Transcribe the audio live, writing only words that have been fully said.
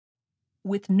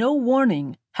With no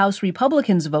warning, House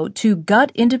Republicans vote to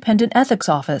gut Independent Ethics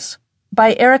Office.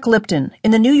 By Eric Lipton in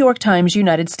the New York Times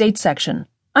United States section.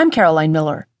 I'm Caroline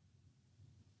Miller.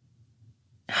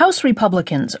 House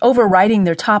Republicans, overriding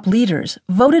their top leaders,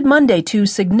 voted Monday to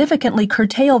significantly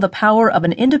curtail the power of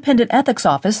an independent ethics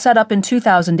office set up in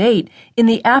 2008 in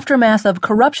the aftermath of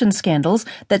corruption scandals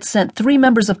that sent 3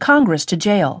 members of Congress to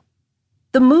jail.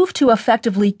 The move to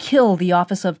effectively kill the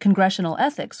Office of Congressional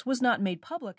Ethics was not made public